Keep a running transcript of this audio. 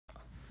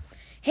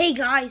Hey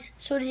guys,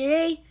 so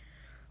today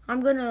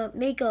I'm gonna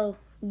make a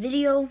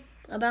video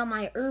about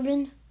my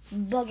urban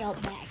bug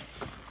out bag.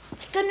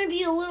 It's gonna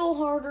be a little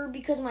harder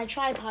because my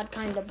tripod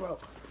kinda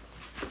broke.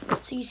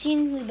 So you see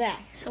in the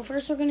bag. So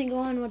first we're gonna go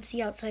on what's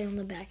the outside on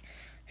the bag.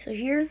 So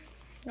here,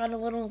 got a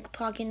little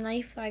pocket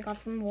knife I got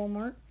from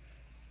Walmart.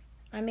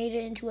 I made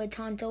it into a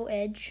Tonto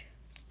edge.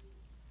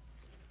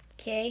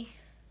 Okay,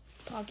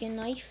 pocket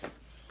knife.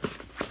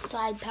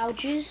 Side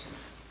pouches.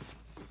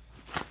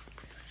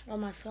 Got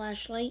my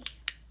flashlight.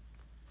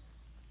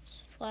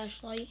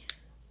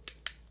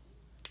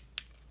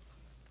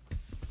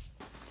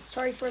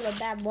 Sorry for the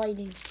bad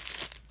lighting.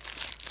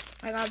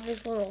 I got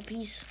this little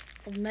piece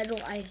of metal.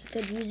 I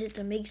could use it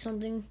to make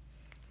something.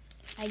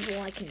 I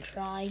can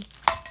try.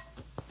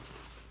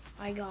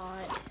 I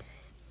got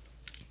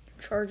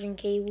charging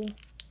cable.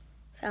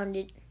 Found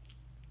it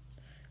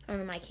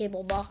in my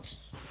cable box.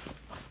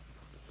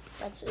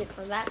 That's it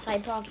for that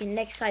side pocket.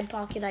 Next side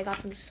pocket, I got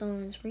some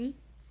sunscreen.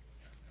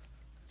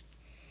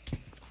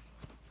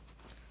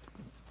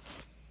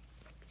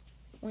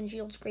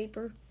 Windshield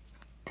scraper,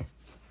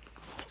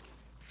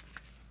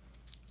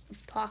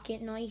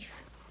 pocket knife.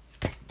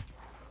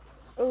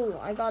 Oh,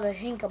 I got a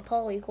hank of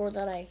polycord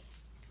that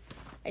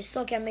I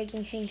suck at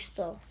making hanks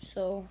though.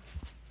 So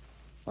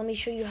let me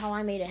show you how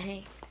I made a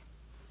hank.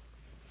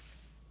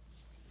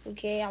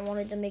 Okay, I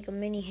wanted to make a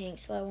mini hank,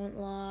 so I went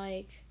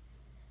like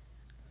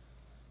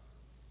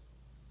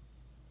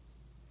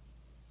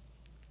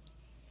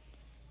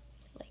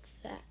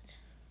that.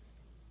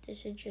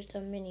 This is just a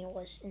mini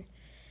lesson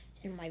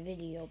in my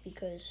video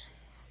because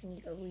I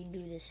need to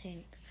redo this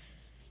hank.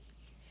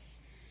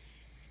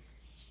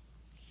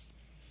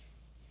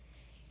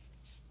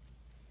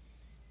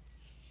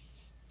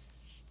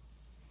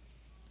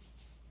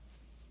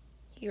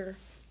 Here,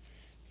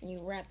 and you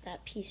wrap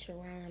that piece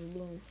around and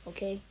boom,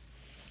 okay?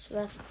 So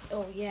that's,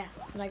 oh yeah,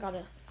 and I got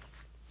a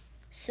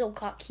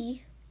Silcock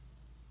key.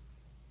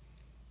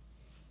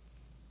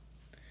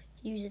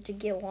 Use it to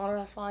get water,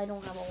 that's why I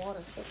don't have a water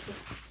filter.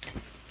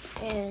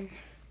 And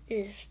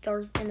is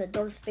in the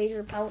Darth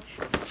Vader pouch.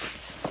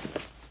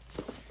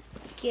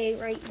 Okay,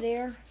 right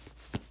there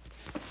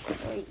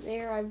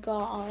I've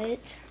got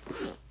it.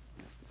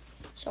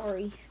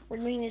 Sorry, we're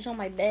doing this on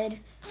my bed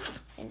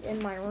and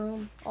in my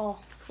room. Oh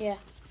yeah,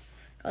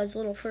 got this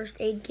little first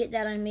aid kit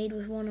that I made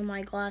with one of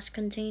my glass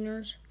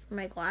containers for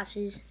my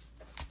glasses.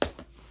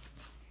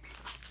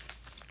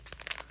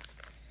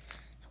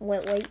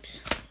 Wet wipes.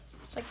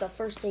 It's like the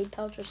first aid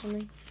pouch or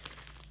something.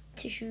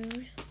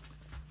 Tissues.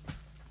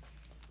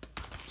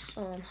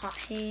 Some hot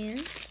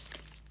hands.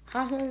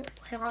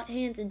 Hot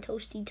hands and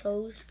toasty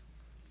toes.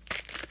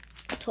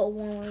 Toe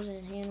warmers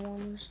and hand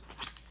warmers.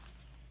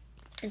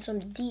 And some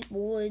deep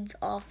woods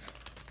off.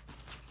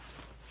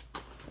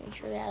 Make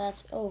sure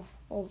that's, oh,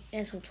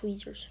 and some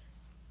tweezers.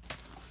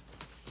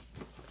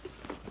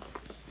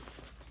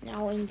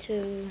 Now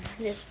into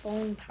this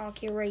phone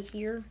pocket right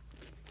here.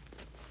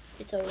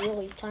 It's a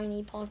really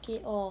tiny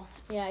pocket. Oh,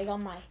 yeah, I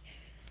got my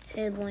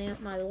headlamp,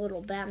 my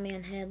little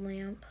Batman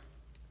headlamp.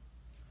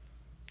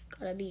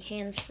 Gotta be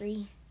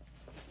hands-free.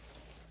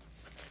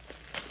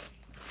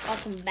 Got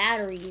some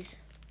batteries.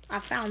 I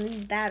found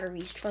these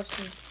batteries, trust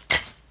me.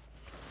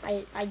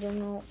 I don't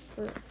know,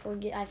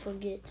 I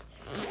forget.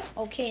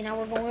 Okay, now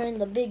we're going in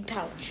the big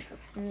pouch.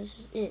 And this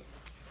is it.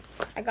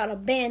 I got a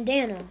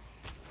bandana.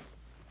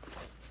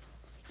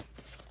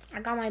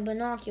 I got my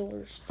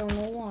binoculars, don't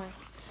know why.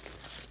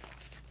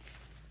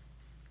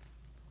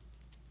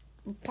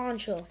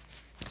 Poncho.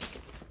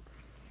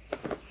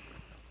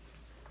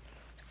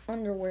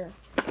 Underwear.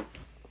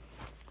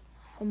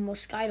 A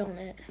mosquito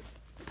net.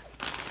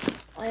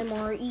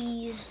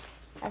 MREs.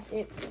 That's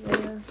it for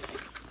there.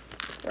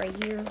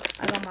 Right here,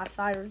 I got my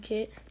fire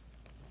kit.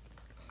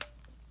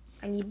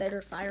 I need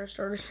better fire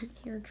starters in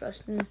here,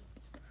 trust me.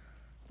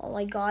 All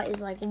I got is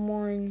like a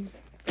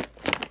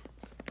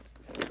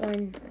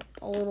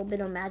little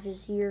bit of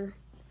matches here.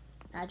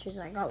 Matches,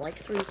 I got like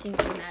 3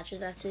 things of matches,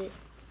 that's it.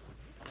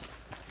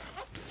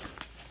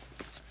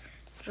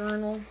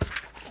 Journal.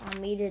 I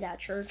made it at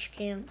church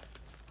camp.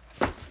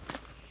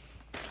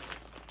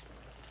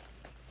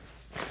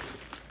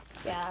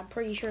 Yeah, I'm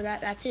pretty sure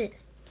that's it.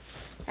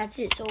 That's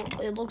it. So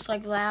it looks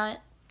like all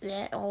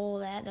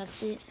that.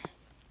 That's it.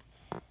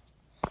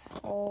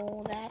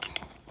 All that.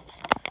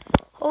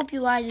 Hope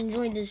you guys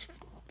enjoyed this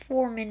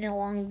 4-minute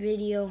long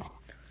video.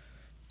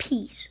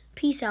 Peace.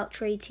 Peace out,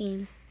 Trey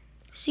team.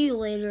 See you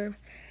later.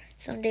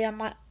 Someday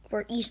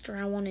for Easter,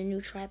 I want a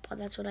new tripod.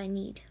 That's what I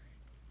need.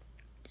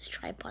 This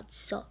tripod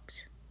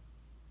sucks.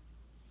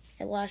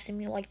 It lasted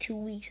me like 2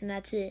 weeks and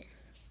that's it.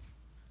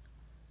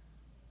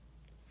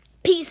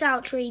 Peace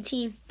out, Trey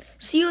team.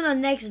 See you in the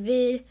next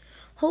vid.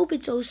 Hope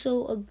it's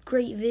also a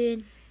great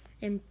vid.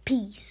 And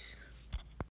peace.